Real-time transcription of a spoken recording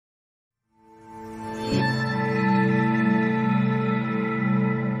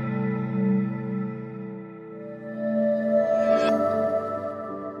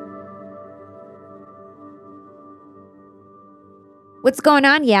What's going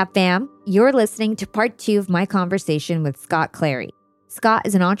on, Yap Fam? You're listening to part 2 of my conversation with Scott Clary. Scott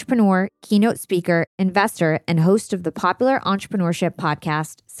is an entrepreneur, keynote speaker, investor, and host of the popular entrepreneurship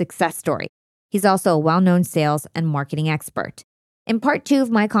podcast, Success Story. He's also a well-known sales and marketing expert. In part 2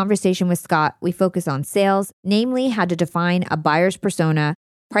 of my conversation with Scott, we focus on sales, namely how to define a buyer's persona,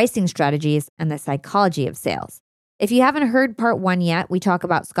 pricing strategies, and the psychology of sales. If you haven't heard part 1 yet, we talk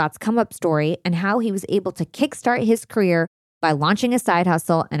about Scott's come-up story and how he was able to kickstart his career by launching a side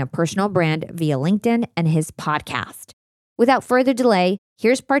hustle and a personal brand via LinkedIn and his podcast. Without further delay,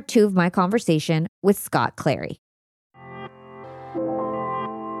 here's part 2 of my conversation with Scott Clary.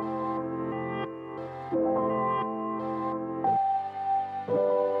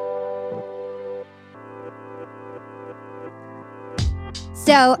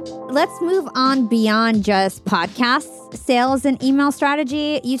 So let's move on beyond just podcasts, sales, and email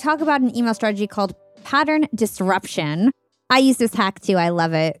strategy. You talk about an email strategy called pattern disruption. I use this hack too. I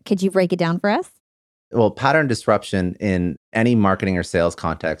love it. Could you break it down for us? Well, pattern disruption in any marketing or sales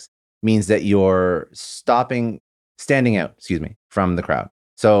context means that you're standing out, from the crowd.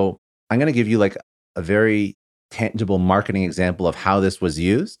 So I'm going to give you like a very tangible marketing example of how this was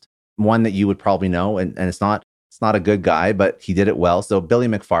used. One that you would probably know, and it's not a good guy, but he did it well. So Billy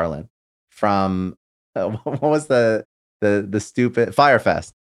McFarland from, what was the stupid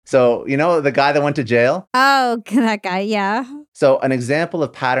Firefest? So, you know, the guy that went to jail? Oh, that guy, yeah. So an example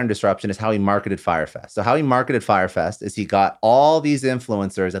of pattern disruption is how he marketed Firefest. So how he marketed Firefest is he got all these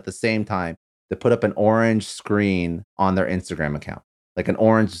influencers at the same time to put up an orange screen on their Instagram account, like an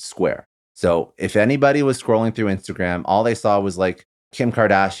orange square. So if anybody was scrolling through Instagram, all they saw was like Kim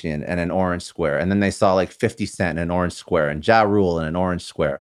Kardashian and an orange square. And then they saw like 50 Cent in an orange square and Ja Rule in an orange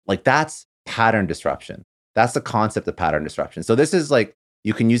square. Like that's pattern disruption. That's the concept of pattern disruption. So this is like,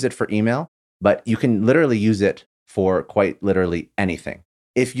 you can use it for email, but you can literally use it for quite literally anything.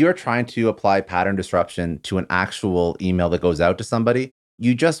 If you're trying to apply pattern disruption to an actual email that goes out to somebody,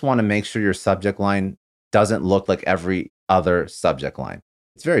 you just want to make sure your subject line doesn't look like every other subject line.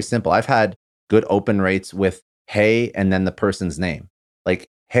 It's very simple. I've had good open rates with hey and then the person's name. Like,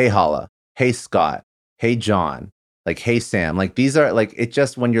 hey Hala, hey Scott, hey John, like hey Sam. Like these are like, it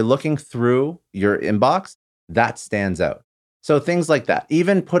just, when you're looking through your inbox, that stands out. So things like that,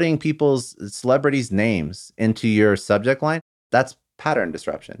 even putting people's celebrities' names into your subject line, that's pattern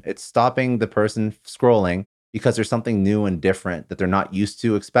disruption. It's stopping the person scrolling because there's something new and different that they're not used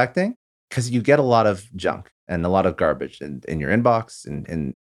to expecting, because you get a lot of junk and a lot of garbage in your inbox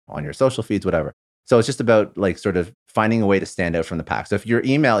and on your social feeds, whatever. So it's just about like sort of finding a way to stand out from the pack. So if your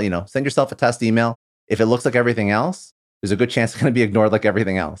email, send yourself a test email. If it looks like everything else, there's a good chance it's going to be ignored like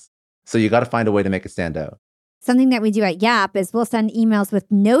everything else. So you got to find a way to make it stand out. Something that we do at Yap is we'll send emails with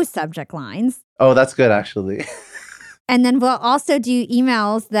no subject lines. Oh, that's good, actually. And then we'll also do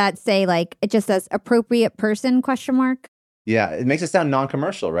emails that say like, it just says appropriate person ? Yeah, it makes it sound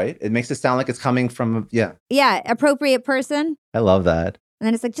non-commercial, right? It makes it sound like it's coming from, Yeah, appropriate person. I love that. And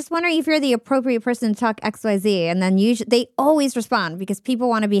then it's like, just wondering if you're the appropriate person to talk XYZ. And then usually they always respond because people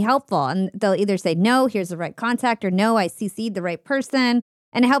want to be helpful. And they'll either say, no, here's the right contact, or no, I CC'd the right person.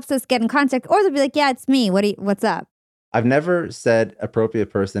 And it helps us get in contact. Or they'll be like, yeah, it's me. What's up? I've never said appropriate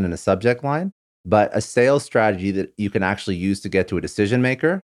person in a subject line, but a sales strategy that you can actually use to get to a decision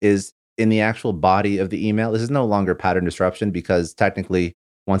maker is in the actual body of the email. This is no longer pattern disruption because technically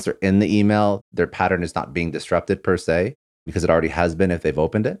once they're in the email, their pattern is not being disrupted per se, because it already has been if they've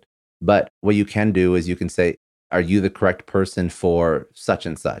opened it. But what you can do is you can say, are you the correct person for such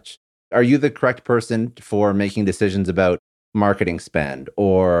and such? Are you the correct person for making decisions about marketing spend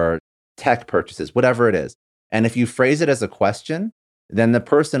or tech purchases, whatever it is? And if you phrase it as a question, then the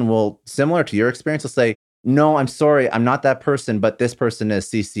person will, similar to your experience, will say, no, I'm sorry, I'm not that person, but this person is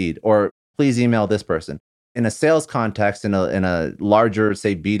CC'd, or please email this person. In a sales context, in a larger,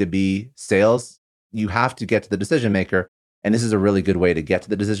 say, B2B sales, you have to get to the decision maker. And this is a really good way to get to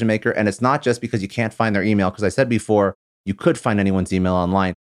the decision maker. And it's not just because you can't find their email, because I said before, you could find anyone's email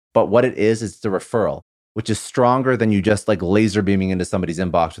online, but what it is it's a referral, which is stronger than you just like laser beaming into somebody's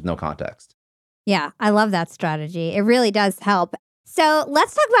inbox with no context. Yeah, I love that strategy. It really does help. So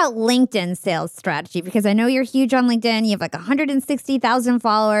let's talk about LinkedIn sales strategy, because I know you're huge on LinkedIn. You have like 160,000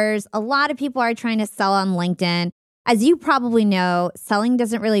 followers. A lot of people are trying to sell on LinkedIn. As you probably know, selling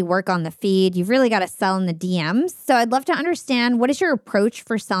doesn't really work on the feed. You've really got to sell in the DMs. So I'd love to understand, what is your approach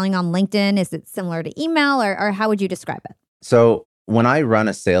for selling on LinkedIn? Is it similar to email, or how would you describe it? So when I run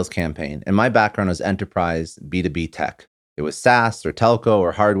a sales campaign, and my background was enterprise B2B tech, it was SaaS or telco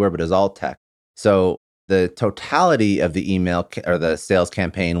or hardware, but it was all tech. So the totality of the email or the sales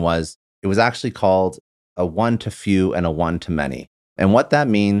campaign was actually called a one to few and a one to many. And what that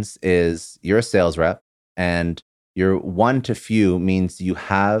means is you're a sales rep, and your one to few means you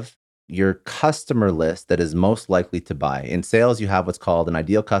have your customer list that is most likely to buy. In sales, you have what's called an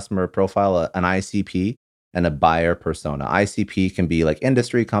ideal customer profile, an ICP, and a buyer persona. ICP can be like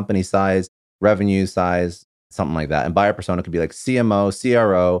industry, company size, revenue size, something like that. And buyer persona could be like CMO,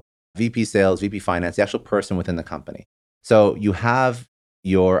 CRO, VP sales, VP finance, the actual person within the company. So you have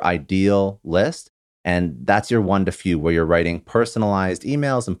your ideal list, and that's your one to few, where you're writing personalized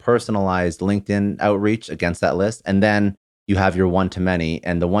emails and personalized LinkedIn outreach against that list. And then you have your one to many,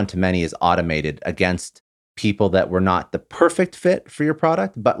 and the one to many is automated against people that were not the perfect fit for your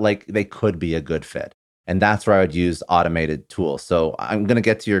product, but like they could be a good fit. And that's where I would use automated tools. So I'm going to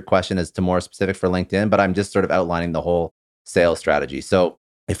get to your question as to more specific for LinkedIn, but I'm just sort of outlining the whole sales strategy. So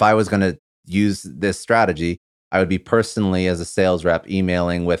if I was going to use this strategy, I would be personally, as a sales rep,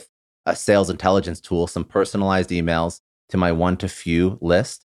 emailing with a sales intelligence tool, some personalized emails to my one to few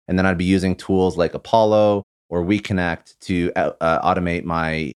list. And then I'd be using tools like Apollo or WeConnect to automate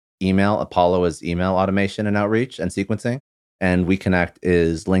my email. Apollo is email automation and outreach and sequencing, and WeConnect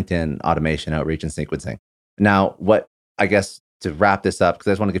is LinkedIn automation, outreach, and sequencing. Now, what I guess to wrap this up, because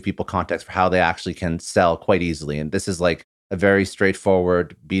I just want to give people context for how they actually can sell quite easily. And this is like a very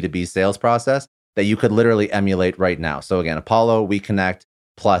straightforward B2B sales process that you could literally emulate right now. So again, Apollo, WeConnect,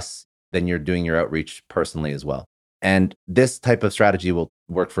 plus then you're doing your outreach personally as well. And this type of strategy will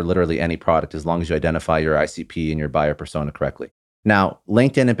work for literally any product as long as you identify your ICP and your buyer persona correctly. Now,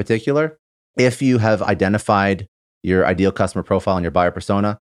 LinkedIn in particular, if you have identified your ideal customer profile and your buyer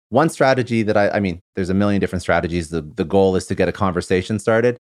persona, one strategy that I mean, there's a million different strategies. The goal is to get a conversation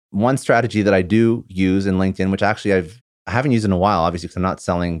started. One strategy that I do use in LinkedIn, which actually I haven't used in a while, obviously, because I'm not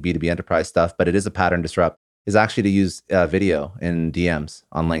selling B2B enterprise stuff, but it is a pattern disrupt, is actually to use video in DMs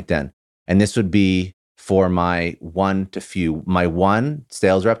on LinkedIn. And this would be for my one to few, my one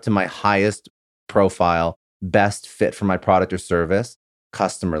sales rep to my highest profile, best fit for my product or service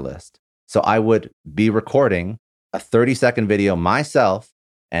customer list. So I would be recording a 30-second video myself,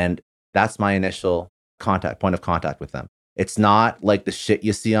 and that's my initial point of contact with them. It's not like the shit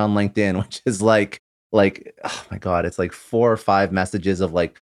you see on LinkedIn, which is like, oh my God, it's like 4 or 5 messages of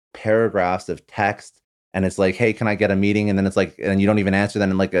like paragraphs of text. And it's like, hey, can I get a meeting? And then it's like, and you don't even answer.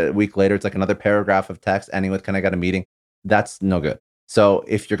 Then like a week later, it's like another paragraph of text ending with, can I get a meeting? That's no good. So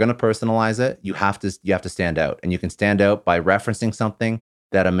if you're going to personalize it, you have to stand out, and you can stand out by referencing something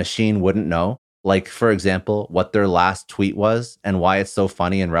that a machine wouldn't know. Like, for example, what their last tweet was and why it's so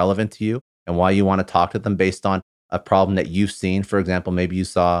funny and relevant to you, and why you want to talk to them based on a problem that you've seen. For example, maybe you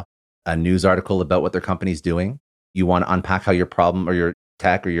saw a news article about what their company's doing. You want to unpack how your problem or your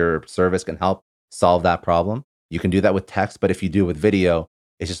tech or your service can help solve that problem. You can do that with text, but if you do it with video,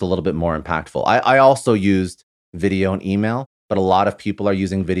 it's just a little bit more impactful. I also used video and email, but a lot of people are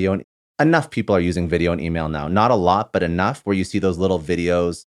using video, and enough people are using video and email now. Not a lot, but enough where you see those little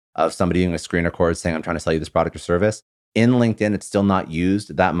videos of somebody doing a screen record saying, I'm trying to sell you this product or service. In LinkedIn, it's still not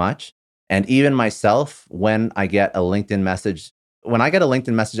used that much. And even myself, when I get a LinkedIn message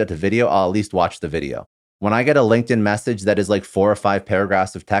at the video, I'll at least watch the video. When I get a LinkedIn message that is like 4 or 5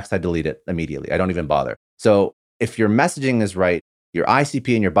 paragraphs of text, I delete it immediately. I don't even bother. So if your messaging is right, your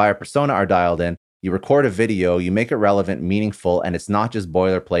ICP and your buyer persona are dialed in, you record a video, you make it relevant, meaningful, and it's not just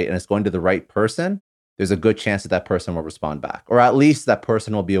boilerplate, and it's going to the right person, there's a good chance that that person will respond back. Or at least that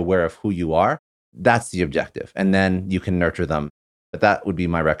person will be aware of who you are. That's the objective. And then you can nurture them. But that would be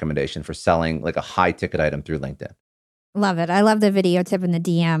my recommendation for selling like a high ticket item through LinkedIn. Love it. I love the video tip and the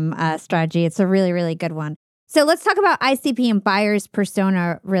DM strategy. It's a really, really good one. So let's talk about ICP and buyer's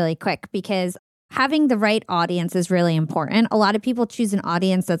persona really quick, because having the right audience is really important. A lot of people choose an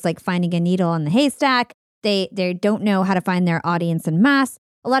audience that's like finding a needle in the haystack. They don't know how to find their audience en masse.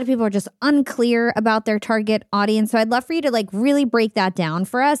 A lot of people are just unclear about their target audience. So I'd love for you to like really break that down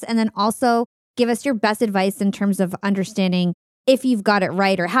for us, and then also give us your best advice in terms of understanding if you've got it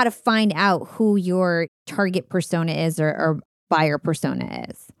right, or how to find out who your target persona is or buyer persona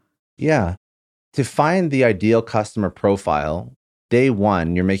is. Yeah. To find the ideal customer profile, day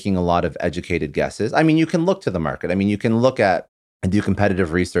one, you're making a lot of educated guesses. I mean, you can look to the market. I mean, you can look at and do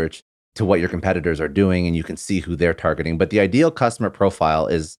competitive research to what your competitors are doing, and you can see who they're targeting. But the ideal customer profile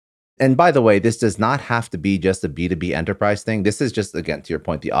is, and by the way, this does not have to be just a B2B enterprise thing. This is just, again, to your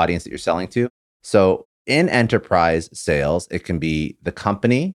point, the audience that you're selling to. So in enterprise sales, it can be the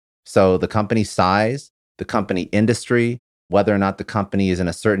company. So the company size, the company industry, whether or not the company is in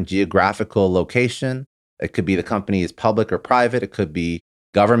a certain geographical location. It could be the company is public or private. It could be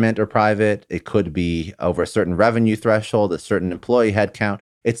government or private. It could be over a certain revenue threshold, a certain employee headcount.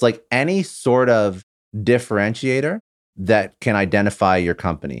 It's like any sort of differentiator that can identify your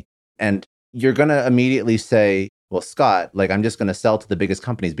company. And you're going to immediately say, well, Scott, like I'm just going to sell to the biggest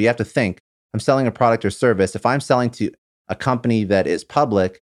companies. But you have to think, I'm selling a product or service. If I'm selling to a company that is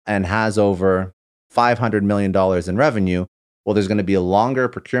public and has over $500 million in revenue, well, there's going to be a longer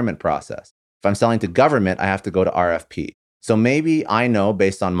procurement process. If I'm selling to government, I have to go to RFP. So maybe I know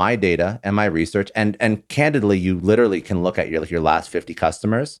based on my data and my research, and candidly, you literally can look at your last 50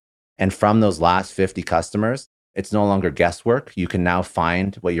 customers. And from those last 50 customers, it's no longer guesswork. You can now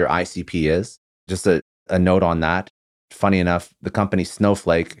find what your ICP is. Just a note on that. Funny enough, the company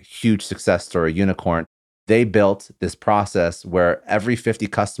Snowflake, huge success story, unicorn, they built this process where every 50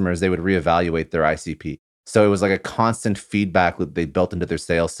 customers, they would reevaluate their ICP. So it was like a constant feedback loop they built into their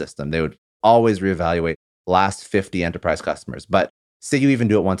sales system. They would always reevaluate last 50 enterprise customers. But say you even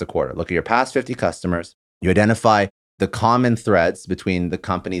do it once a quarter. Look at your past 50 customers. You identify the common threads between the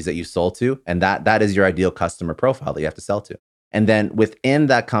companies that you sold to, and that is your ideal customer profile that you have to sell to. And then within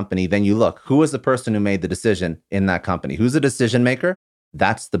that company, then you look, who was the person who made the decision in that company? Who's the decision maker?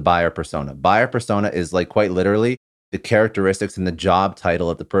 That's the buyer persona. Buyer persona is like quite literally the characteristics and the job title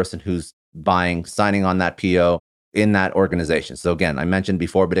of the person who's buying, signing on that PO in that organization. So again, I mentioned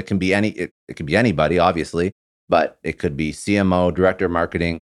before, but it can be it can be anybody, obviously, but it could be CMO, director of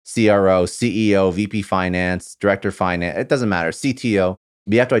marketing, CRO, CEO, VP finance, director of finance. It doesn't matter. CTO.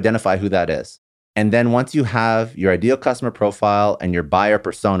 You have to identify who that is. And then once you have your ideal customer profile and your buyer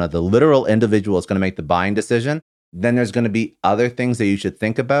persona, the literal individual is going to make the buying decision. Then there's going to be other things that you should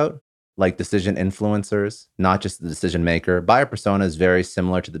think about, like decision influencers, not just the decision maker. Buyer persona is very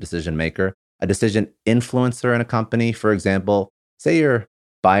similar to the decision maker. A decision influencer in a company, for example, say your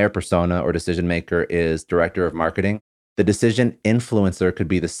buyer persona or decision maker is director of marketing. The decision influencer could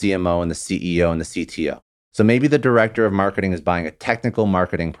be the CMO and the CEO and the CTO. So maybe the director of marketing is buying a technical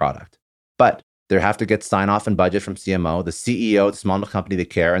marketing product, but they have to get sign off and budget from CMO, the CEO, the small company they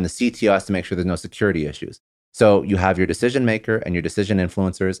care, and the CTO has to make sure there's no security issues. So you have your decision maker and your decision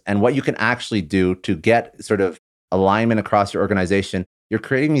influencers, and what you can actually do to get sort of alignment across your organization, you're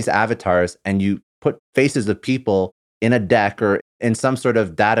creating these avatars and you put faces of people in a deck or in some sort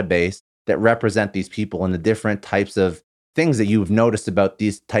of database that represent these people and the different types of things that you've noticed about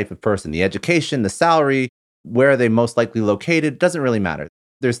these type of person, the education, the salary, where are they most likely located, doesn't really matter.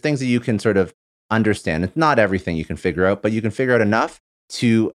 There's things that you can sort of understand. It's not everything you can figure out, but you can figure out enough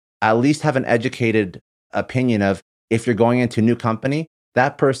to at least have an educated opinion of if you're going into a new company,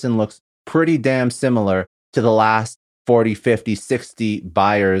 that person looks pretty damn similar to the last 40, 50, 60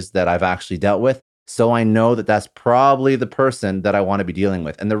 buyers that I've actually dealt with. So I know that that's probably the person that I want to be dealing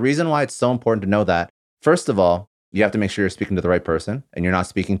with. And the reason why it's so important to know that, first of all, you have to make sure you're speaking to the right person and you're not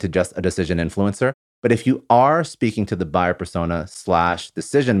speaking to just a decision influencer. But if you are speaking to the buyer persona /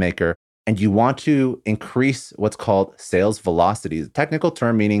 decision maker, and you want to increase what's called sales velocity, a technical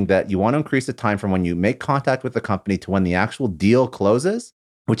term meaning that you want to increase the time from when you make contact with the company to when the actual deal closes,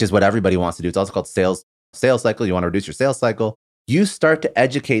 which is what everybody wants to do. It's also called sales cycle. You want to reduce your sales cycle. You start to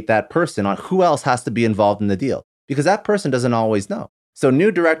educate that person on who else has to be involved in the deal because that person doesn't always know. So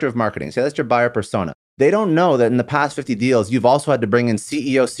new director of marketing, say that's your buyer persona. They don't know that in the past 50 deals, you've also had to bring in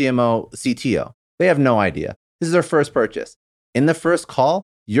CEO, CMO, CTO. They have no idea. This is their first purchase. In the first call,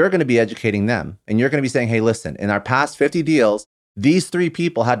 you're going to be educating them and you're going to be saying, hey, listen, in our past 50 deals, these 3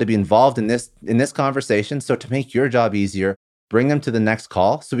 people had to be involved in this conversation. So to make your job easier, bring them to the next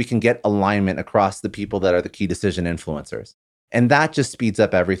call so we can get alignment across the people that are the key decision influencers. And that just speeds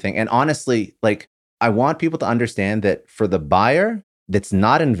up everything. And honestly, like I want people to understand that for the buyer, that's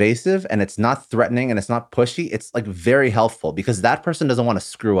not invasive and it's not threatening and it's not pushy. It's like very helpful because that person doesn't want to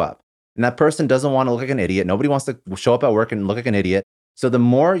screw up. And that person doesn't want to look like an idiot. Nobody wants to show up at work and look like an idiot. So the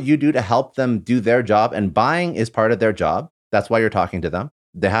more you do to help them do their job, and buying is part of their job. That's why you're talking to them.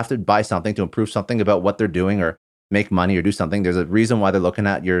 They have to buy something to improve something about what they're doing or make money or do something. There's a reason why they're looking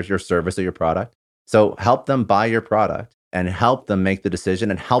at your service or your product. So help them buy your product and help them make the decision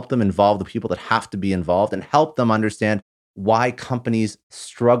and help them involve the people that have to be involved and help them understand why companies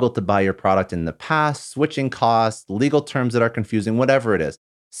struggle to buy your product in the past, switching costs, legal terms that are confusing, whatever it is.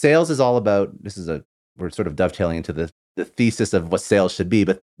 Sales is all about, we're sort of dovetailing into the thesis of what sales should be,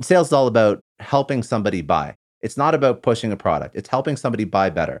 but sales is all about helping somebody buy. It's not about pushing a product. It's helping somebody buy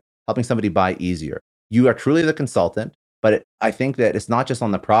better, helping somebody buy easier. You are truly the consultant, but I think that it's not just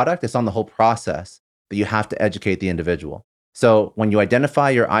on the product, it's on the whole process that you have to educate the individual. So when you identify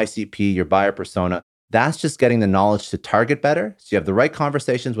your ICP, your buyer persona, that's just getting the knowledge to target better. So you have the right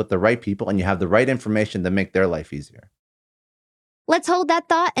conversations with the right people and you have the right information to make their life easier. Let's hold that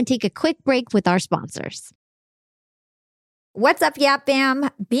thought and take a quick break with our sponsors. What's up, Yap Bam?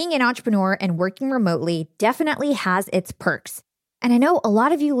 Being an entrepreneur and working remotely definitely has its perks. And I know a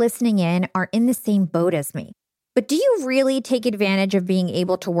lot of you listening in are in the same boat as me. But do you really take advantage of being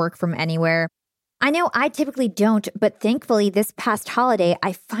able to work from anywhere? I know I typically don't, but thankfully this past holiday,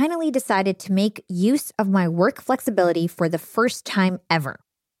 I finally decided to make use of my work flexibility for the first time ever.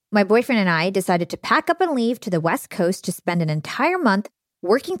 My boyfriend and I decided to pack up and leave to the West Coast to spend an entire month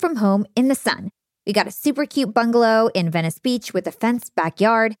working from home in the sun. We got a super cute bungalow in Venice Beach with a fenced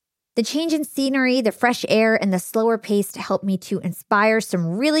backyard. The change in scenery, the fresh air, and the slower pace helped me to inspire some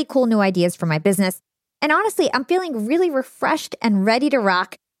really cool new ideas for my business. And honestly, I'm feeling really refreshed and ready to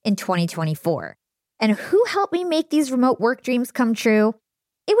rock in 2024. And who helped me make these remote work dreams come true?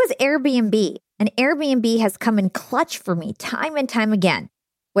 It was Airbnb. And Airbnb has come in clutch for me time and time again.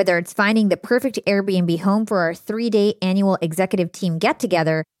 Whether it's finding the perfect Airbnb home for our 3-day annual executive team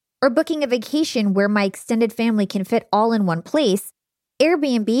get-together, or booking a vacation where my extended family can fit all in one place,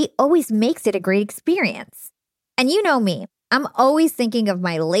 Airbnb always makes it a great experience. And you know me, I'm always thinking of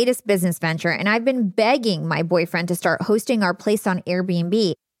my latest business venture, and I've been begging my boyfriend to start hosting our place on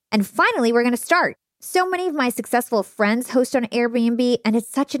Airbnb. And finally, we're going to start. So many of my successful friends host on Airbnb, and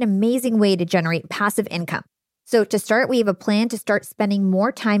it's such an amazing way to generate passive income. So to start, we have a plan to start spending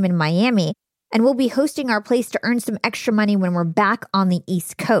more time in Miami, and we'll be hosting our place to earn some extra money when we're back on the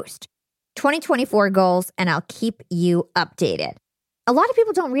East Coast. 2024 goals, and I'll keep you updated. A lot of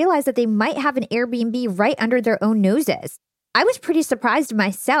people don't realize that they might have an Airbnb right under their own noses. I was pretty surprised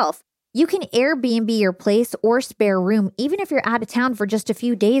myself. You can Airbnb your place or spare room even if you're out of town for just a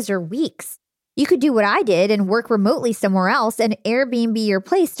few days or weeks. You could do what I did and work remotely somewhere else and Airbnb your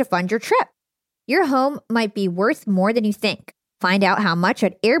place to fund your trip. Your home might be worth more than you think. Find out how much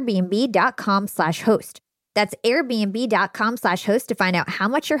at airbnb.com/host. That's airbnb.com/host to find out how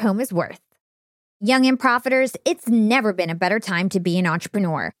much your home is worth. Young and profiters, it's never been a better time to be an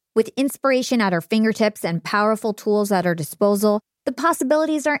entrepreneur. With inspiration at our fingertips and powerful tools at our disposal, the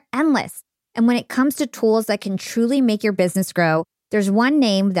possibilities are endless. And when it comes to tools that can truly make your business grow, there's one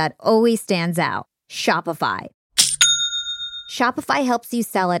name that always stands out: Shopify. Shopify helps you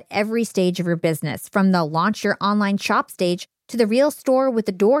sell at every stage of your business, from the launch your online shop stage to the real store with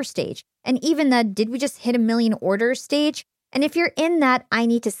the door stage, and even the did we just hit a million orders stage? And if you're in that I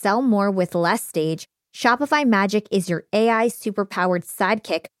need to sell more with less stage, Shopify Magic is your AI superpowered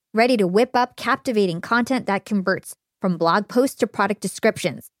sidekick, ready to whip up captivating content that converts from blog posts to product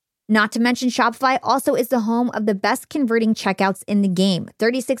descriptions. Not to mention, Shopify also is the home of the best converting checkouts in the game,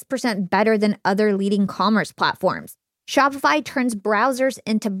 36% better than other leading commerce platforms. Shopify turns browsers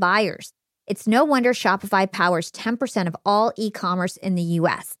into buyers. It's no wonder Shopify powers 10% of all e-commerce in the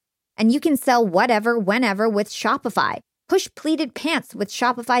US. And you can sell whatever, whenever with Shopify. Push pleated pants with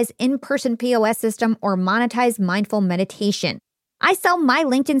Shopify's in-person POS system or monetize mindful meditation. I sell my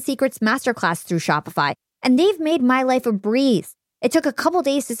LinkedIn Secrets Masterclass through Shopify, and they've made my life a breeze. It took a couple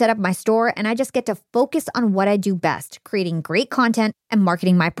days to set up my store, and I just get to focus on what I do best, creating great content and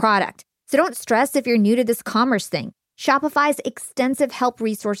marketing my product. So don't stress if you're new to this commerce thing. Shopify's extensive help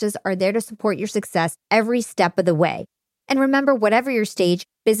resources are there to support your success every step of the way. And remember, whatever your stage,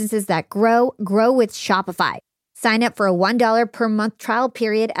 businesses that grow with Shopify. Sign up for a $1 per month trial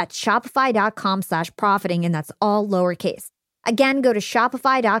period at shopify.com/profiting, and that's all lowercase. Again, go to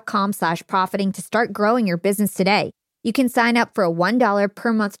shopify.com/profiting to start growing your business today. You can sign up for a $1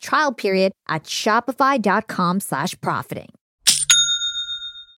 per month trial period at shopify.com/profiting.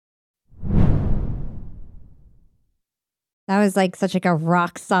 That was such a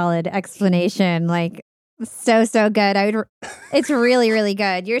rock solid explanation. So good. It's really, really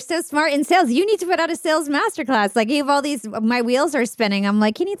good. You're so smart in sales. You need to put out a sales masterclass. You have all these, my wheels are spinning. I'm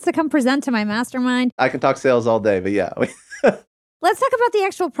he needs to come present to my mastermind. I can talk sales all day, but yeah. Let's talk about the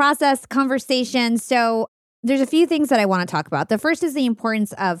actual process conversation. So there's a few things that I want to talk about. The first is the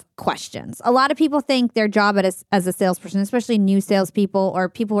importance of questions. A lot of people think their job as a salesperson, especially new salespeople or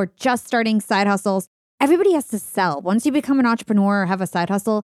people who are just starting side hustles, everybody has to sell. Once you become an entrepreneur or have a side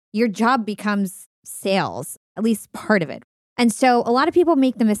hustle, your job becomes sales, at least part of it. And so a lot of people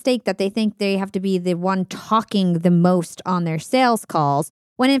make the mistake that they think they have to be the one talking the most on their sales calls,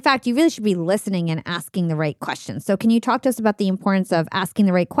 when in fact, you really should be listening and asking the right questions. So can you talk to us about the importance of asking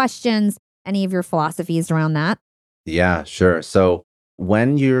the right questions, any of your philosophies around that? Yeah, sure. So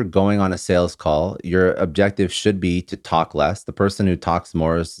when you're going on a sales call, your objective should be to talk less. The person who talks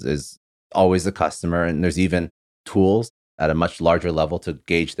more is always the customer. And there's even tools at a much larger level to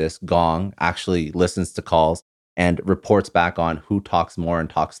gauge this. Gong actually listens to calls and reports back on who talks more and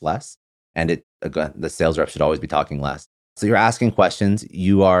talks less. And the sales rep should always be talking less. So you're asking questions.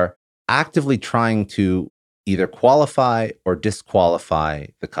 You are actively trying to either qualify or disqualify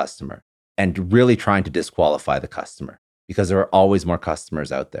the customer, and really trying to disqualify the customer because there are always more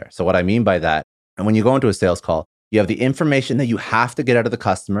customers out there. So what I mean by that, and when you go into a sales call, you have the information that you have to get out of the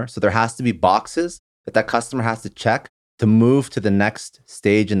customer. So there has to be boxes that customer has to check to move to the next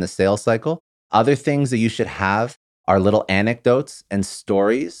stage in the sales cycle. Other things that you should have are little anecdotes and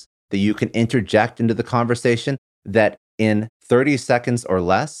stories that you can interject into the conversation that in 30 seconds or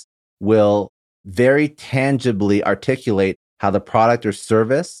less will very tangibly articulate how the product or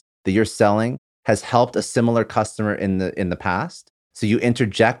service that you're selling has helped a similar customer in the past. So you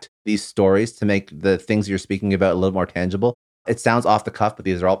interject these stories to make the things you're speaking about a little more tangible. It sounds off the cuff, but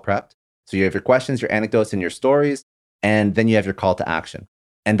these are all prepped. So you have your questions, your anecdotes, and your stories, and then you have your call to action.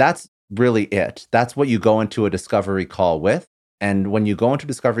 And that's really it. That's what you go into a discovery call with. And when you go into a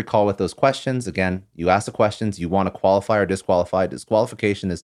discovery call with those questions, again, you ask the questions, you want to qualify or disqualify.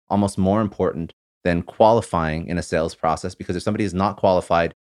 Disqualification is almost more important than qualifying in a sales process, because if somebody is not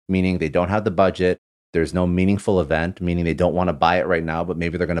qualified, meaning they don't have the budget, there's no meaningful event, meaning they don't want to buy it right now, but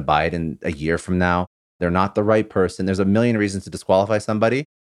maybe they're going to buy it in a year from now. They're not the right person. There's a million reasons to disqualify somebody.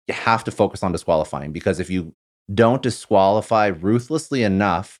 You have to focus on disqualifying, because if you don't disqualify ruthlessly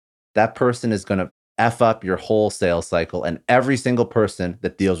enough, that person is going to F up your whole sales cycle and every single person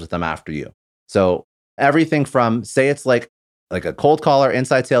that deals with them after you. So everything from, say it's like a cold caller,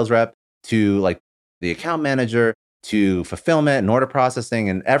 inside sales rep, to like the account manager, to fulfillment and order processing,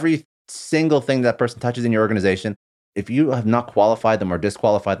 and every single thing that person touches in your organization, if you have not qualified them or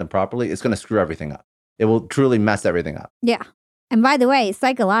disqualified them properly, it's going to screw everything up. It will truly mess everything up. Yeah. And by the way,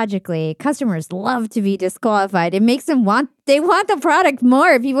 psychologically, customers love to be disqualified. It makes them want the product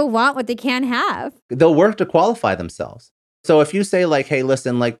more. People want what they can't have. They'll work to qualify themselves. So if you say like, hey,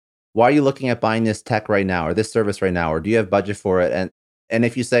 listen, like, why are you looking at buying this tech right now or this service right now? Or do you have budget for it? And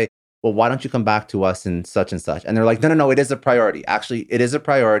if you say, well, why don't you come back to us in such and such? And they're like, no, it is a priority. Actually, it is a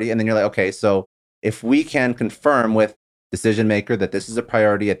priority. And then you're like, okay, so if we can confirm with decision maker that this is a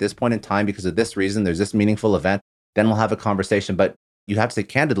priority at this point in time because of this reason, there's this meaningful event, then we'll have a conversation. But you have to say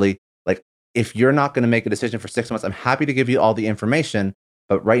candidly, like, if you're not going to make a decision for 6 months, I'm happy to give you all the information.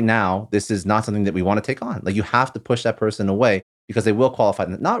 But right now, this is not something that we want to take on. Like, you have to push that person away because they will qualify.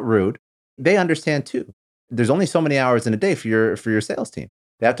 Not rude. They understand too. There's only so many hours in a day for your sales team.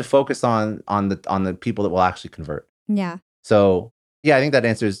 They have to focus on the people that will actually convert. Yeah. So yeah, I think that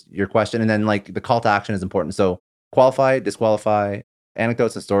answers your question. And then like the call to action is important. So qualify, disqualify,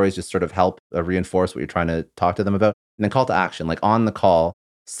 anecdotes and stories just sort of help reinforce what you're trying to talk to them about. And then call to action, like on the call,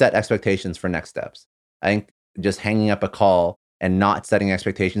 set expectations for next steps. I think just hanging up a call and not setting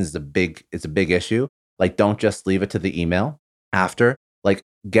expectations is a big issue. Like, don't just leave it to the email after. Like,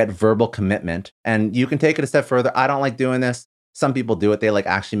 get verbal commitment. And you can take it a step further. I don't like doing this. Some people do it. They like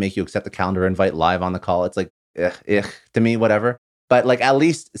actually make you accept the calendar invite live on the call. It's like, to me, whatever. But like, at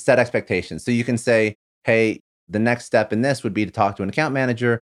least set expectations. So you can say, hey, the next step in this would be to talk to an account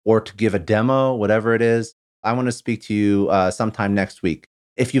manager or to give a demo, whatever it is. I want to speak to you sometime next week.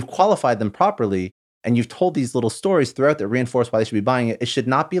 If you've qualified them properly and you've told these little stories throughout that reinforce why they should be buying it, it should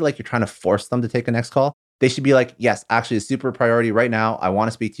not be like you're trying to force them to take a next call. They should be like, yes, actually a super priority right now. I want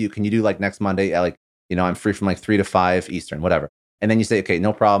to speak to you. Can you do like next Monday at like, I'm free from like 3 to 5 Eastern, whatever. And then you say, okay,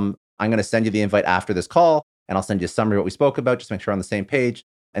 no problem. I'm going to send you the invite after this call and I'll send you a summary of what we spoke about. Just make sure we're on the same page.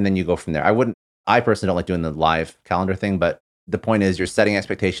 And then you go from there. I personally don't like doing the live calendar thing, but the point is you're setting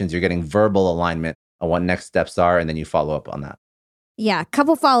expectations. You're getting verbal alignment on what next steps are. And then you follow up on that. Yeah, a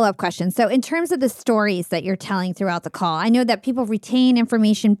couple follow-up questions. So in terms of the stories that you're telling throughout the call, I know that people retain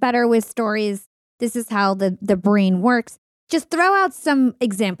information better with stories. This is how the brain works. Just throw out some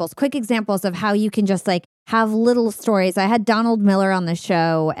examples, quick examples of how you can just like have little stories. I had Donald Miller on the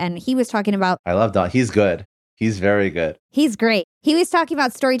show and he was talking about... I love Don. He's good. He's very good. He's great. He was talking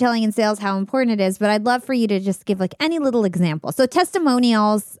about storytelling in sales, how important it is, but I'd love for you to just give like any little example. So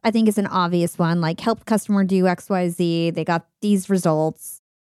testimonials, I think is an obvious one, like help customer do XYZ. They got these results.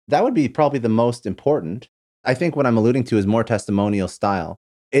 That would be probably the most important. I think what I'm alluding to is more testimonial style.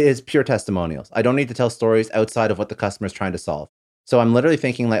 It is pure testimonials. I don't need to tell stories outside of what the customer is trying to solve. So I'm literally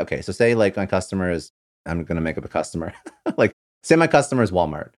thinking like, okay, so say like my customer is, I'm going to make up a customer. Like say my customer is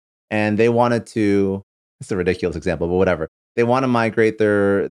Walmart and they wanted to, it's a ridiculous example, but whatever. They want to migrate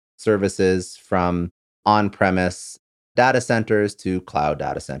their services from on-premise data centers to cloud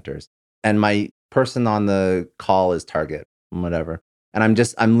data centers. And my person on the call is Target, whatever. And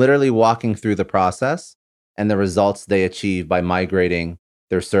I'm literally walking through the process and the results they achieve by migrating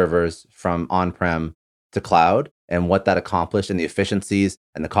their servers from on-prem to cloud and what that accomplished and the efficiencies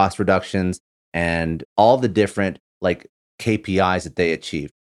and the cost reductions and all the different like KPIs that they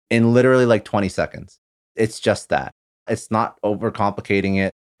achieved in literally like 20 seconds. It's just that. It's not overcomplicating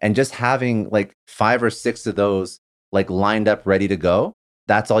it. And just having like 5 or 6 of those like lined up, ready to go,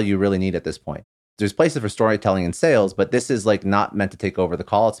 that's all you really need at this point. There's places for storytelling and sales, but this is like not meant to take over the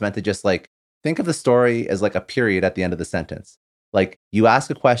call. It's meant to just like think of the story as like a period at the end of the sentence. Like you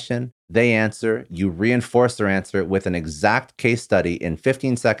ask a question, they answer, you reinforce their answer with an exact case study in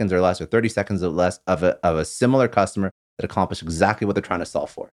 15 seconds or less or 30 seconds or less of a similar customer that accomplished exactly what they're trying to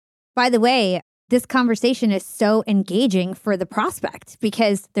solve for. By the way, this conversation is so engaging for the prospect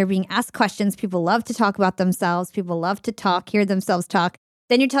because they're being asked questions. People love to talk about themselves. People love to talk, hear themselves talk.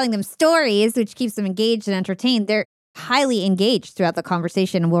 Then you're telling them stories, which keeps them engaged and entertained. They're highly engaged throughout the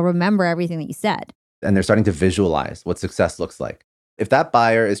conversation and will remember everything that you said. And they're starting to visualize what success looks like. If that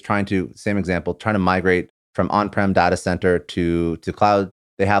buyer is trying to, same example, trying to migrate from on-prem data center to cloud,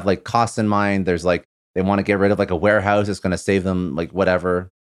 they have like costs in mind. There's like, they want to get rid of like a warehouse that's going to save them like whatever,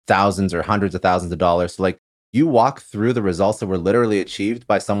 thousands or hundreds of thousands of dollars. So like you walk through the results that were literally achieved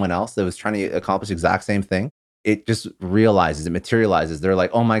by someone else that was trying to accomplish the exact same thing. It just realizes, it materializes. They're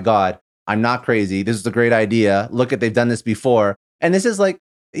like, oh my God, I'm not crazy. This is a great idea. Look at, they've done this before. And this is like,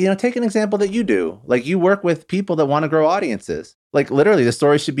 take an example that you do. Like you work with people that want to grow audiences. Like literally the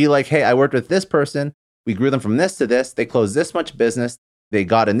story should be like, hey, I worked with this person. We grew them from this to this. They closed this much business. They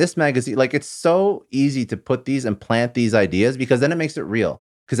got in this magazine. Like it's so easy to put these and plant these ideas because then it makes it real.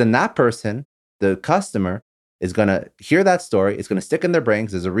 Because then that person, the customer, is going to hear that story. It's going to stick in their brain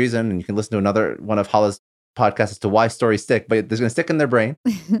because there's a reason. And you can listen to another one of Hala's podcasts as to why stories stick, but there's going to stick in their brain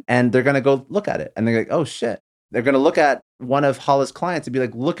and they're going to go look at it. And they're like, oh shit. They're going to look at one of Hala's clients and be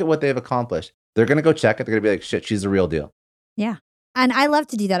like, look at what they've accomplished. They're going to go check it. They're going to be like, shit, she's the real deal. Yeah. And I love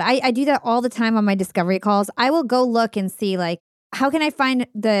to do that. I do that all the time on my discovery calls. I will go look and see like, how can I find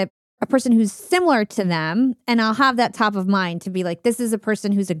a person who's similar to them? And I'll have that top of mind to be like, this is a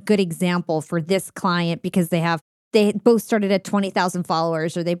person who's a good example for this client because they both started at 20,000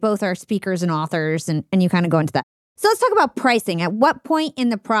 followers or they both are speakers and authors and you kind of go into that. So let's talk about pricing. At what point in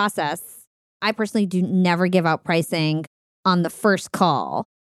the process, I personally do never give out pricing on the first call.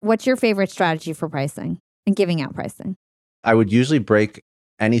 What's your favorite strategy for pricing and giving out pricing? I would usually break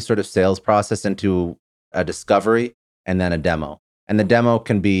any sort of sales process into a discovery and then a demo. And the demo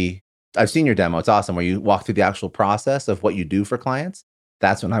can be, I've seen your demo. It's awesome where you walk through the actual process of what you do for clients.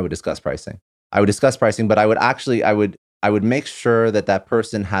 That's when I would discuss pricing. I would discuss pricing, but I would make sure that that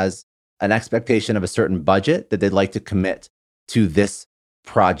person has an expectation of a certain budget that they'd like to commit to this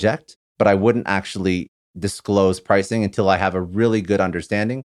project, but I wouldn't actually disclose pricing until I have a really good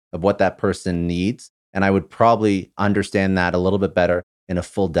understanding of what that person needs. And I would probably understand that a little bit better in a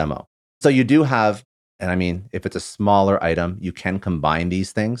full demo. So you do have, and I mean, if it's a smaller item, you can combine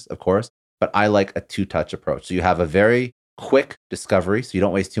these things, of course, but I like a two-touch approach. So you have a very quick discovery, so you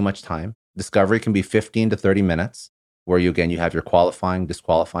don't waste too much time. Discovery can be 15 to 30 minutes, where you have your qualifying,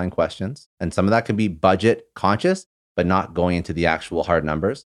 disqualifying questions. And some of that can be budget conscious, but not going into the actual hard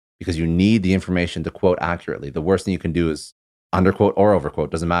numbers because you need the information to quote accurately. The worst thing you can do is underquote or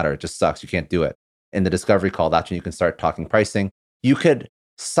overquote. Doesn't matter. It just sucks. You can't do it. In the discovery call, that's when you can start talking pricing. You could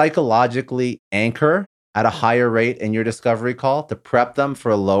psychologically anchor at a higher rate in your discovery call to prep them for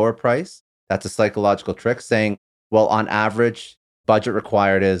a lower price. That's a psychological trick saying, well, on average, budget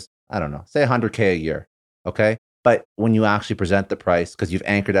required is, I don't know, say $100K a year. Okay. But when you actually present the price, because you've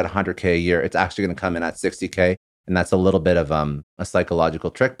anchored at $100K a year, it's actually going to come in at $60K. And that's a little bit of a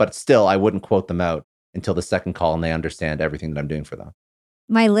psychological trick. But still, I wouldn't quote them out until the second call and they understand everything that I'm doing for them.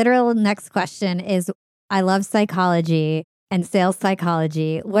 My literal next question is, I love psychology and sales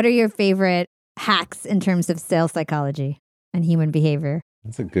psychology. What are your favorite hacks in terms of sales psychology and human behavior?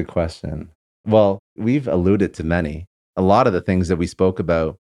 That's a good question. Well, we've alluded to many. A lot of the things that we spoke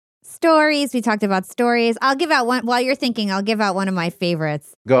about. Stories. We talked about stories. I'll give out one. While you're thinking, I'll give out one of my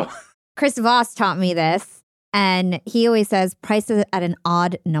favorites. Go. Chris Voss taught me this. And he always says price is at an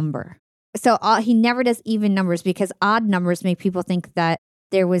odd number. So he never does even numbers because odd numbers make people think that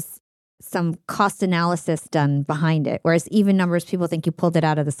there was some cost analysis done behind it. Whereas even numbers, people think you pulled it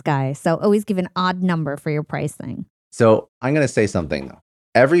out of the sky. So always give an odd number for your pricing. So I'm going to say something though.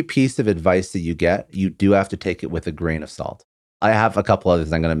 Every piece of advice that you get, you do have to take it with a grain of salt. I have a couple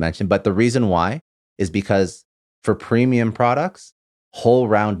others I'm going to mention, but the reason why is because for premium products, whole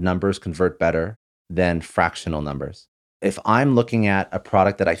round numbers convert better than fractional numbers. If I'm looking at a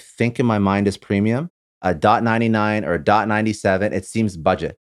product that I think in my mind is premium, a $0.99 or a $0.97, it seems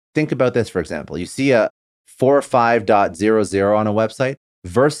budget. Think about this, for example. You see a 45.00 on a website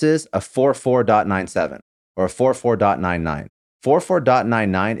versus a 44.97 or a 44.99.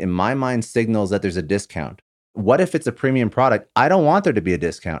 44.99 in my mind signals that there's a discount. What if it's a premium product? I don't want there to be a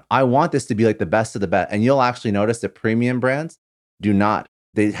discount. I want this to be like the best of the best. And you'll actually notice that premium brands do not.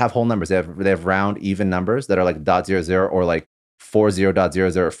 They have whole numbers. They have round, even numbers that are like .00 or like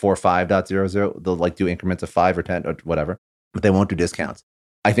 40.00 or 45.00. They'll like do increments of 5 or 10 or whatever, but they won't do discounts.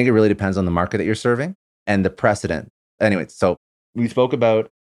 I think it really depends on the market that you're serving and the precedent. Anyway, so we spoke about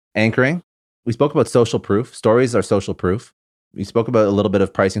anchoring. We spoke about social proof. Stories are social proof. We spoke about a little bit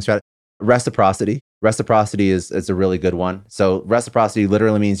of pricing strategy. Reciprocity. Reciprocity is a really good one. So reciprocity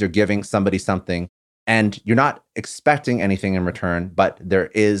literally means you're giving somebody something and you're not expecting anything in return, but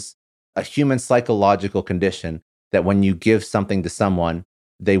there is a human psychological condition that when you give something to someone,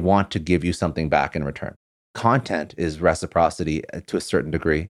 they want to give you something back in return. Content is reciprocity to a certain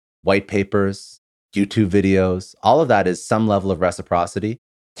degree. White papers, YouTube videos, all of that is some level of reciprocity.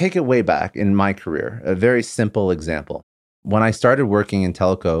 Take it way back in my career. A very simple example. When I started working in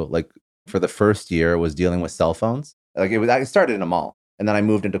telco, like for the first year, was dealing with cell phones. I started in a mall, and then I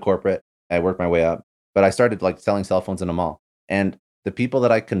moved into corporate. I worked my way up, but I started like selling cell phones in a mall. And the people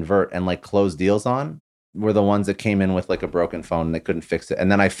that I convert and like close deals on were the ones that came in with like a broken phone and they couldn't fix it.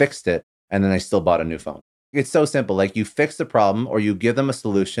 And then I fixed it, and then they still bought a new phone. It's so simple. Like you fix the problem, or you give them a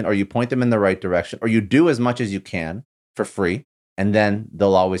solution, or you point them in the right direction, or you do as much as you can for free, and then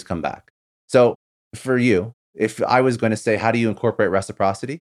they'll always come back. So for you, if I was going to say, how do you incorporate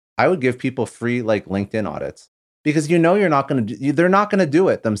reciprocity? I would give people free like LinkedIn audits, because you're not going to they're not going to do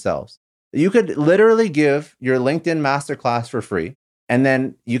it themselves. You could literally give your LinkedIn masterclass for free, and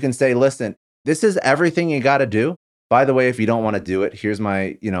then you can say, listen, this is everything you got to do. By the way, if you don't want to do it, here's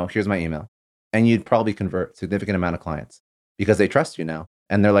my email. And you'd probably convert a significant amount of clients because they trust you now.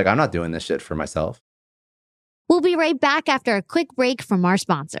 And they're like, I'm not doing this shit for myself. We'll be right back after a quick break from our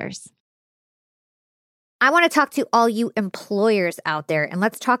sponsors. I want to talk to all you employers out there, and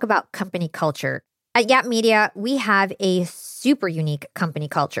let's talk about company culture. At Yap Media, we have a super unique company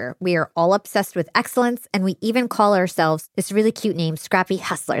culture. We are all obsessed with excellence, and we even call ourselves this really cute name, Scrappy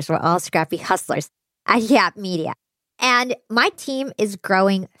Hustlers. We're all Scrappy Hustlers at Yap Media. And my team is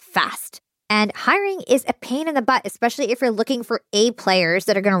growing fast. And hiring is a pain in the butt, especially if you're looking for A players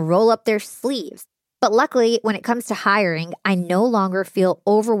that are going to roll up their sleeves. But luckily, when it comes to hiring, I no longer feel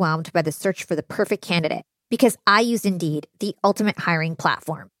overwhelmed by the search for the perfect candidate because I use Indeed, the ultimate hiring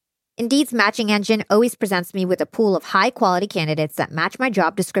platform. Indeed's matching engine always presents me with a pool of high-quality candidates that match my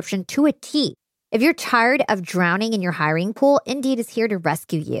job description to a T. If you're tired of drowning in your hiring pool, Indeed is here to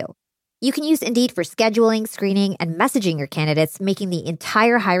rescue you. You can use Indeed for scheduling, screening, and messaging your candidates, making the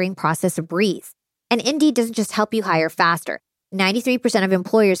entire hiring process a breeze. And Indeed doesn't just help you hire faster. 93% of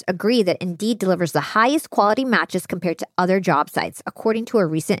employers agree that Indeed delivers the highest quality matches compared to other job sites, according to a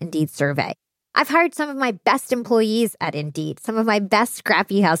recent Indeed survey. I've hired some of my best employees at Indeed, some of my best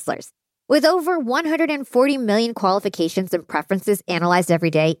scrappy hustlers. With over 140 million qualifications and preferences analyzed every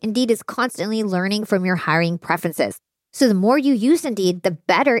day, Indeed is constantly learning from your hiring preferences. So the more you use Indeed, the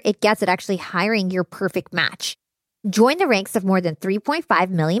better it gets at actually hiring your perfect match. Join the ranks of more than 3.5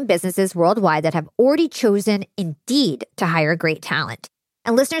 million businesses worldwide that have already chosen Indeed to hire great talent.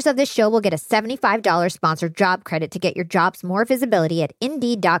 And listeners of this show will get a $75 sponsored job credit to get your jobs more visibility at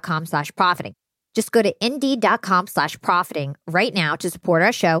Indeed.com/profiting. Just go to Indeed.com/profiting right now to support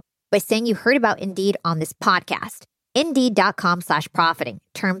our show by saying you heard about Indeed on this podcast. Indeed.com/profiting.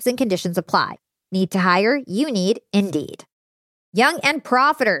 Terms and conditions apply. Need to hire? You need Indeed. Young and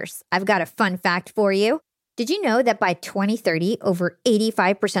profiters, I've got a fun fact for you. Did you know that by 2030, over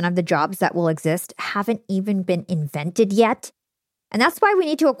 85% of the jobs that will exist haven't even been invented yet? And that's why we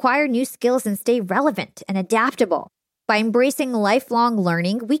need to acquire new skills and stay relevant and adaptable. By embracing lifelong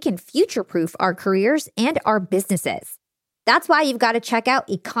learning, we can future-proof our careers and our businesses. That's why you've got to check out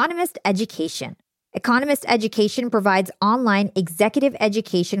Economist Education. Economist Education provides online executive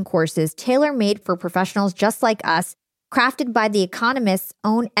education courses tailor-made for professionals just like us, crafted by The Economist's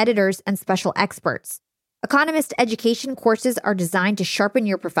own editors and special experts. Economist Education courses are designed to sharpen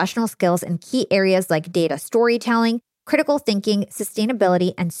your professional skills in key areas like data storytelling, critical thinking,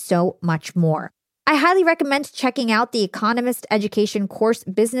 sustainability, and so much more. I highly recommend checking out the Economist Education course,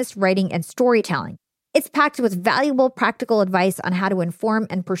 Business Writing and Storytelling. It's packed with valuable practical advice on how to inform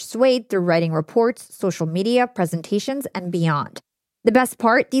and persuade through writing reports, social media, presentations, and beyond. The best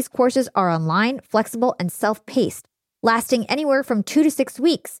part, these courses are online, flexible, and self-paced, lasting anywhere from 2 to 6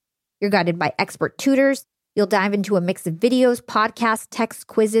 weeks. You're guided by expert tutors. You'll dive into a mix of videos, podcasts, texts,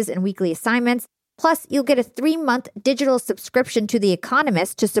 quizzes, and weekly assignments. Plus, you'll get a 3-month digital subscription to The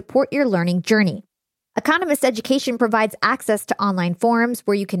Economist to support your learning journey. Economist Education provides access to online forums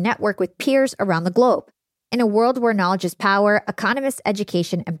where you can network with peers around the globe. In a world where knowledge is power, Economist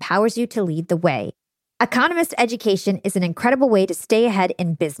Education empowers you to lead the way. Economist education is an incredible way to stay ahead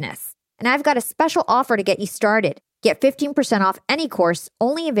in business. And I've got a special offer to get you started. Get 15% off any course,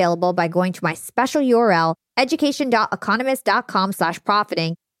 only available by going to my special URL,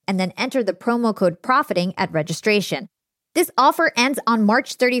 education.economist.com/profiting, and then enter the promo code profiting at registration. This offer ends on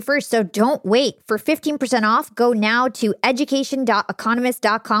March 31st, so don't wait. For 15% off, go now to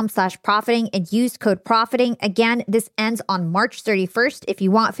education.economist.com/profiting and use code profiting. Again, this ends on March 31st. If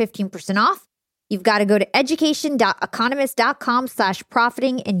you want 15% off, you've got to go to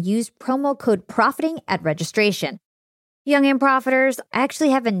education.economist.com/profiting and use promo code profiting at registration. Young and profiters, I actually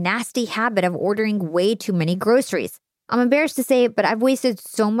have a nasty habit of ordering way too many groceries. I'm embarrassed to say it, but I've wasted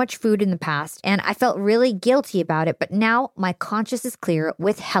so much food in the past, and I felt really guilty about it, but now my conscience is clear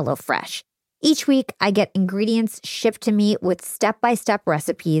with HelloFresh. Each week, I get ingredients shipped to me with step-by-step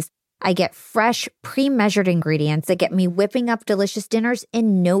recipes. I get fresh, pre-measured ingredients that get me whipping up delicious dinners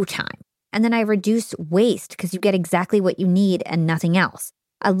in no time. And then I reduce waste because you get exactly what you need and nothing else.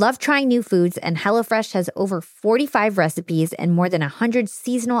 I love trying new foods, and HelloFresh has over 45 recipes and more than 100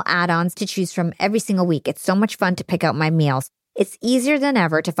 seasonal add-ons to choose from every single week. It's so much fun to pick out my meals. It's easier than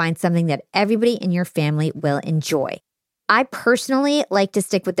ever to find something that everybody in your family will enjoy. I personally like to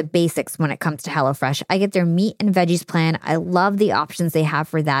stick with the basics when it comes to HelloFresh. I get their meat and veggies plan. I love the options they have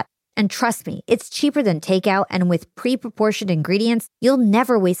for that. And trust me, it's cheaper than takeout, and with pre-proportioned ingredients, you'll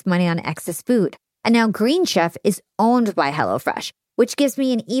never waste money on excess food. And now Green Chef is owned by HelloFresh, which gives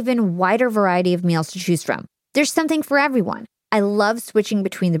me an even wider variety of meals to choose from. There's something for everyone. I love switching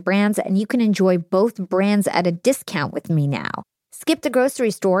between the brands, and you can enjoy both brands at a discount with me now. Skip the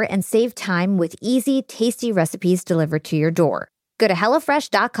grocery store and save time with easy, tasty recipes delivered to your door. Go to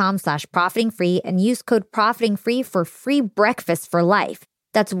HelloFresh.com/profitingfree and use code profitingfree for free breakfast for life.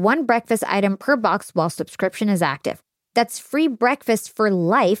 That's one breakfast item per box while subscription is active. That's free breakfast for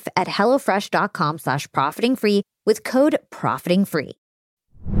life at HelloFresh.com/profitingfree with code profitingfree.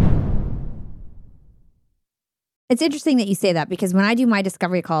 It's interesting that you say that, because when I do my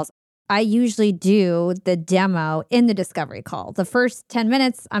discovery calls, I usually do the demo in the discovery call. The first 10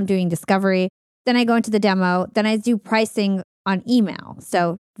 minutes, I'm doing discovery. Then I go into the demo. Then I do pricing on email.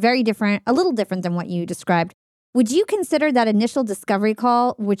 So very different, a little different than what you described. Would you consider that initial discovery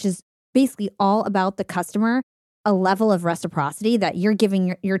call, which is basically all about the customer, a level of reciprocity, that you're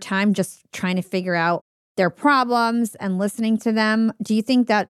giving your time just trying to figure out their problems and listening to them? Do you think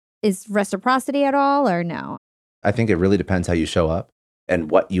that is reciprocity at all, or no? I think it really depends how you show up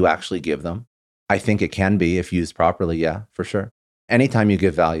and what you actually give them. I think it can be, if used properly, yeah, for sure. Anytime you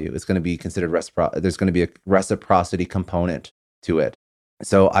give value, it's going to be considered there's going to be a reciprocity component to it.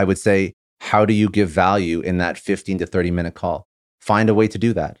 So I would say, how do you give value in that 15 to 30 minute call? Find a way to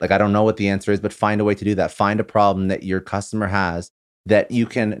do that. Like, I don't know what the answer is, but find a way to do that. Find a problem that your customer has that you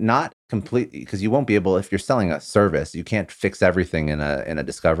can not completely, because you won't be able, if you're selling a service, you can't fix everything in a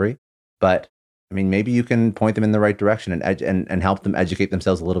discovery. But I mean, maybe you can point them in the right direction and help them educate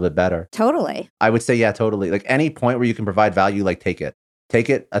themselves a little bit better. Totally. I would say, yeah, totally. Like, any point where you can provide value, like, take it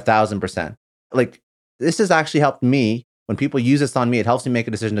 1,000%. Like, this has actually helped me. When people use this on me, it helps me make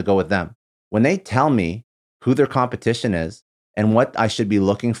a decision to go with them. When they tell me who their competition is and what I should be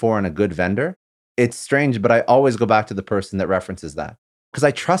looking for in a good vendor, it's strange, but I always go back to the person that references that because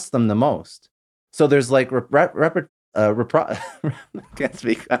I trust them the most. So there's like can't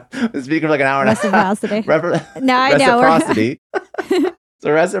speak. I'm speaking for like an hour and a half. No, I know. Reciprocity.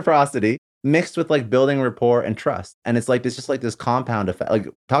 So reciprocity mixed with like building rapport and trust. And it's like, it's just like this compound effect. Like,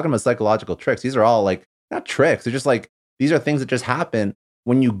 talking about psychological tricks, these are all like, not tricks. They're just like, these are things that just happen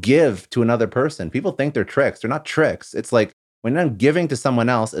when you give to another person. People think they're tricks. They're not tricks. It's like, when I'm giving to someone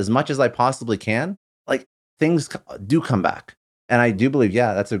else as much as I possibly can, like, things do come back. And I do believe,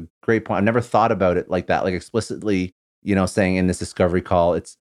 yeah, that's a great point. I've never thought about it like that, like explicitly, saying in this discovery call,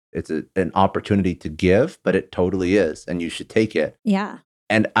 it's an opportunity to give, but it totally is. And you should take it. Yeah.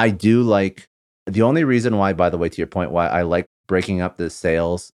 And I do like, the only reason why, by the way, to your point, why I like breaking up the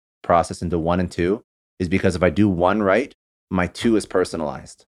sales process into 1 and 2 is because if I do 1 right, my 2 is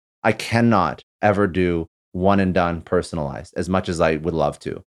personalized. I cannot ever do 1 and done personalized as much as I would love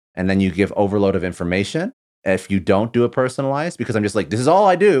to. And then you give overload of information if you don't do it personalized, because I'm just like, this is all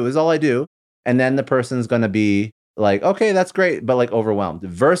I do. And then the person's going to be like, okay, that's great, but like overwhelmed.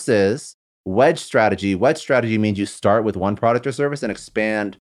 Versus wedge strategy. Wedge strategy means you start with one product or service and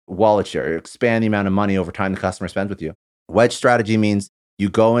expand wallet share, expand the amount of money over time the customer spends with you. Wedge strategy means you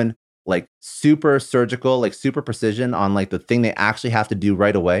go in like super surgical, like super precision on like the thing they actually have to do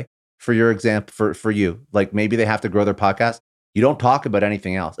right away. For your example, for you, like maybe they have to grow their podcast. You don't talk about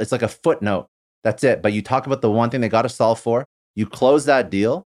anything else. It's like a footnote. That's it. But you talk about the one thing they got to solve for. You close that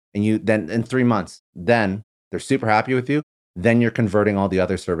deal. and you then in 3 months, then they're super happy with you, then you're converting all the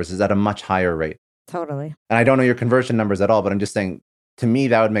other services at a much higher rate. Totally. And I don't know your conversion numbers at all, but I'm just saying, to me,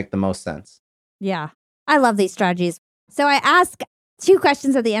 that would make the most sense. Yeah. I love these strategies. So I ask 2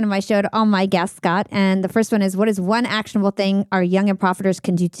 questions at the end of my show to all my guests, Scott. And the first one is, what is one actionable thing our young and profiters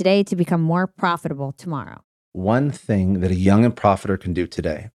can do today to become more profitable tomorrow? One thing that a young and profiter can do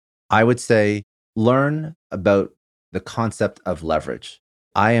today, I would say, learn about the concept of leverage.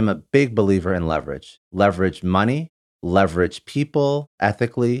 I am a big believer in leverage. Leverage money, leverage people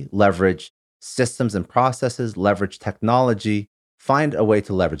ethically, leverage systems and processes, leverage technology. Find a way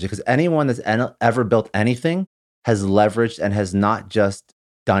to leverage it, because anyone that's ever built anything has leveraged and has not just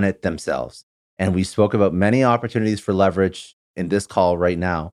done it themselves. And we spoke about many opportunities for leverage in this call right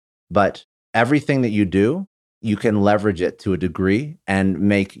now, but everything that you do, you can leverage it to a degree and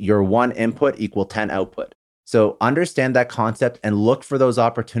make your one input equal 10 output. So understand that concept and look for those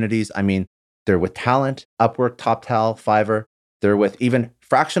opportunities. I mean, they're with talent, Upwork, TopTal, Fiverr. They're with even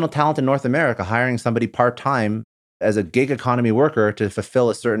fractional talent in North America, hiring somebody part-time as a gig economy worker to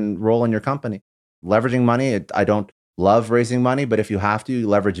fulfill a certain role in your company. Leveraging money, I don't love raising money, but if you have to, you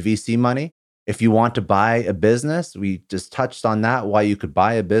leverage VC money. If you want to buy a business, we just touched on that, why you could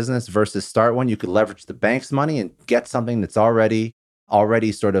buy a business versus start one. You could leverage the bank's money and get something that's already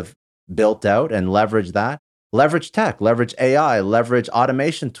sort of built out and leverage that. Leverage tech, leverage AI, leverage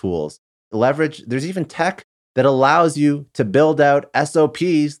automation tools, there's even tech that allows you to build out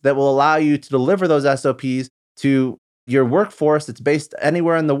SOPs that will allow you to deliver those SOPs to your workforce that's based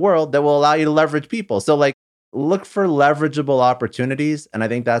anywhere in the world that will allow you to leverage people. So like, look for leverageable opportunities. And I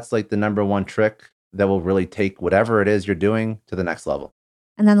think that's like the number one trick that will really take whatever it is you're doing to the next level.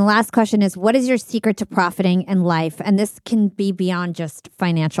 And then the last question is, what is your secret to profiting in life? And this can be beyond just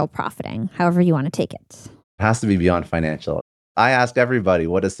financial profiting, however you want to take it. It has to be beyond financial. I ask everybody,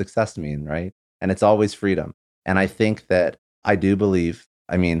 what does success mean, right? And it's always freedom. And I think that I do believe,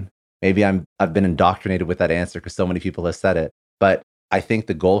 I mean, maybe I've been indoctrinated with that answer because so many people have said it, but I think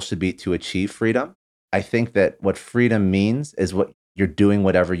the goal should be to achieve freedom. I think that what freedom means is what you're doing,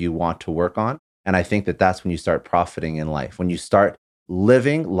 whatever you want to work on. And I think that that's when you start profiting in life. When you start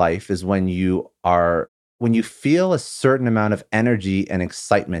living life is when you feel a certain amount of energy and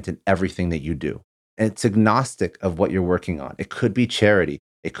excitement in everything that you do. And it's agnostic of what you're working on. It could be charity.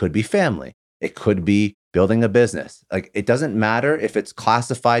 It could be family. It could be building a business. Like, it doesn't matter if it's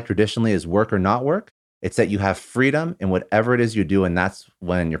classified traditionally as work or not work. It's that you have freedom in whatever it is you do. And that's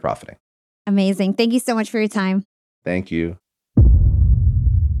when you're profiting. Amazing. Thank you so much for your time. Thank you.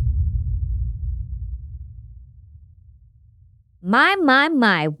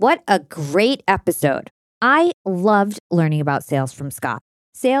 My, what a great episode. I loved learning about sales from Scott.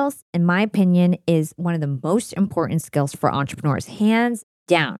 Sales, in my opinion, is one of the most important skills for entrepreneurs, hands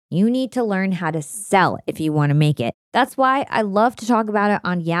down. You need to learn how to sell if you want to make it. That's why I love to talk about it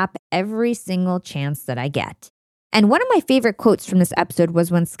on Yap every single chance that I get. And one of my favorite quotes from this episode was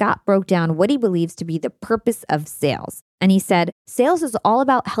when Scott broke down what he believes to be the purpose of sales. And he said, sales is all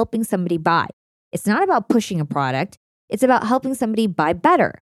about helping somebody buy. It's not about pushing a product. It's about helping somebody buy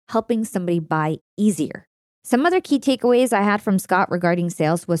better, helping somebody buy easier. Some other key takeaways I had from Scott regarding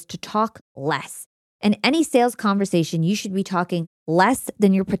sales was to talk less. In any sales conversation, you should be talking less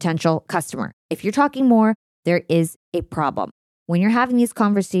than your potential customer. If you're talking more, there is a problem. When you're having these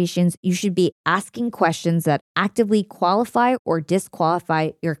conversations, you should be asking questions that actively qualify or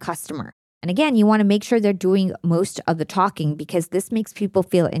disqualify your customer. And again, you want to make sure they're doing most of the talking because this makes people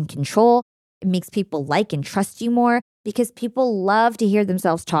feel in control. It makes people like and trust you more because people love to hear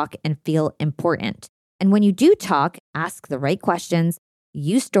themselves talk and feel important. And when you do talk, ask the right questions,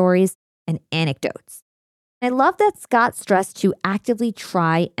 use stories and anecdotes. I love that Scott stressed to actively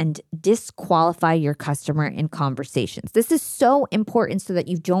try and disqualify your customer in conversations. This is so important so that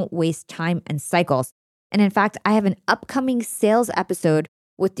you don't waste time and cycles. And in fact, I have an upcoming sales episode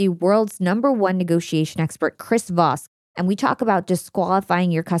with the world's #1 negotiation expert, Chris Voss, and we talk about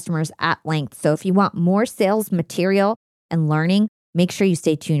disqualifying your customers at length. So if you want more sales material and learning, make sure you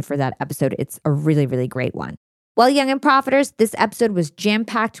stay tuned for that episode. It's a really, really great one. Well, young and profiters, this episode was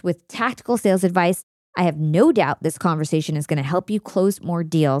jam-packed with tactical sales advice. I have no doubt this conversation is going to help you close more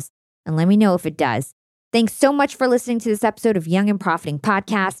deals, and let me know if it does. Thanks so much for listening to this episode of Young and Profiting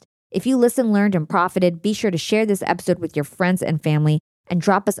Podcast. If you listened, learned, and profited, be sure to share this episode with your friends and family and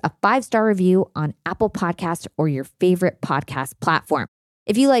drop us a 5-star review on Apple Podcasts or your favorite podcast platform.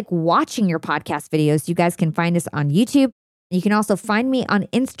 If you like watching your podcast videos, you guys can find us on YouTube. You can also find me on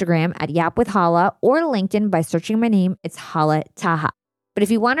Instagram at Yap with Hala or LinkedIn by searching my name. It's Hala Taha. But if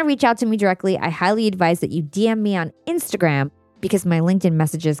you want to reach out to me directly, I highly advise that you DM me on Instagram because my LinkedIn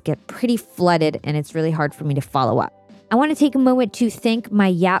messages get pretty flooded and it's really hard for me to follow up. I want to take a moment to thank my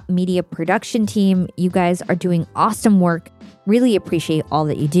Yap Media production team. You guys are doing awesome work. Really appreciate all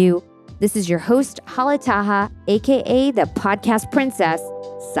that you do. This is your host, Hala Taha, aka the Podcast Princess,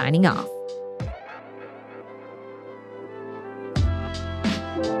 signing off.